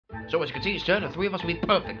So as you can see, sir, the three of us will be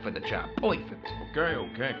perfect for the job. Perfect.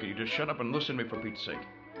 Okay. Can you just shut up and listen to me for Pete's sake?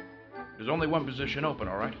 There's only one position open,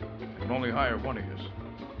 all right? I can only hire one of you.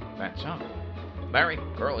 That's all. Barry,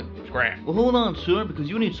 Curly, Scram. Well, hold on, sir, because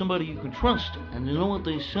you need somebody you can trust. And you know what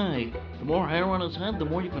they say, the more hair on his head, the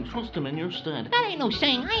more you can trust him in your stead. That ain't no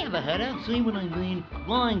saying I ever heard of. See what I mean?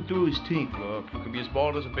 Lying through his teeth. Look, you can be as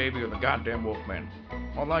bald as a baby or the goddamn Wolfman.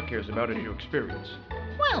 All I care about is your experience.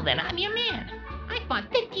 Well, then, I'm your man. I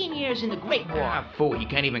fought 15 years in the Great War. Ah, fool, he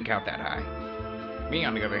can't even count that high. Me,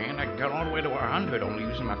 on the other hand, I can count all the way to 100 only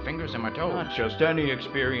using my fingers and my toes. Not just any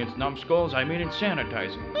experience, numbskulls, I mean in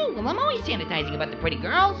sanitizing. Oh, well, I'm always sanitizing about the pretty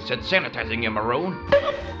girls. Said sanitizing, you maroon.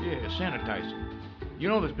 Yeah, sanitizing. You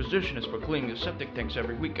know this position is for cleaning the septic tanks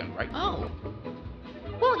every weekend, right? Oh.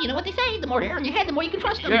 Well, you know what they say. The more hair on your head, the more you can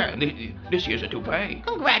trust them. Yeah, this year's a toupee.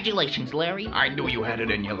 Congratulations, Larry. I knew you had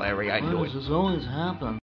it in you, Larry. I knew Why it. does this always happen?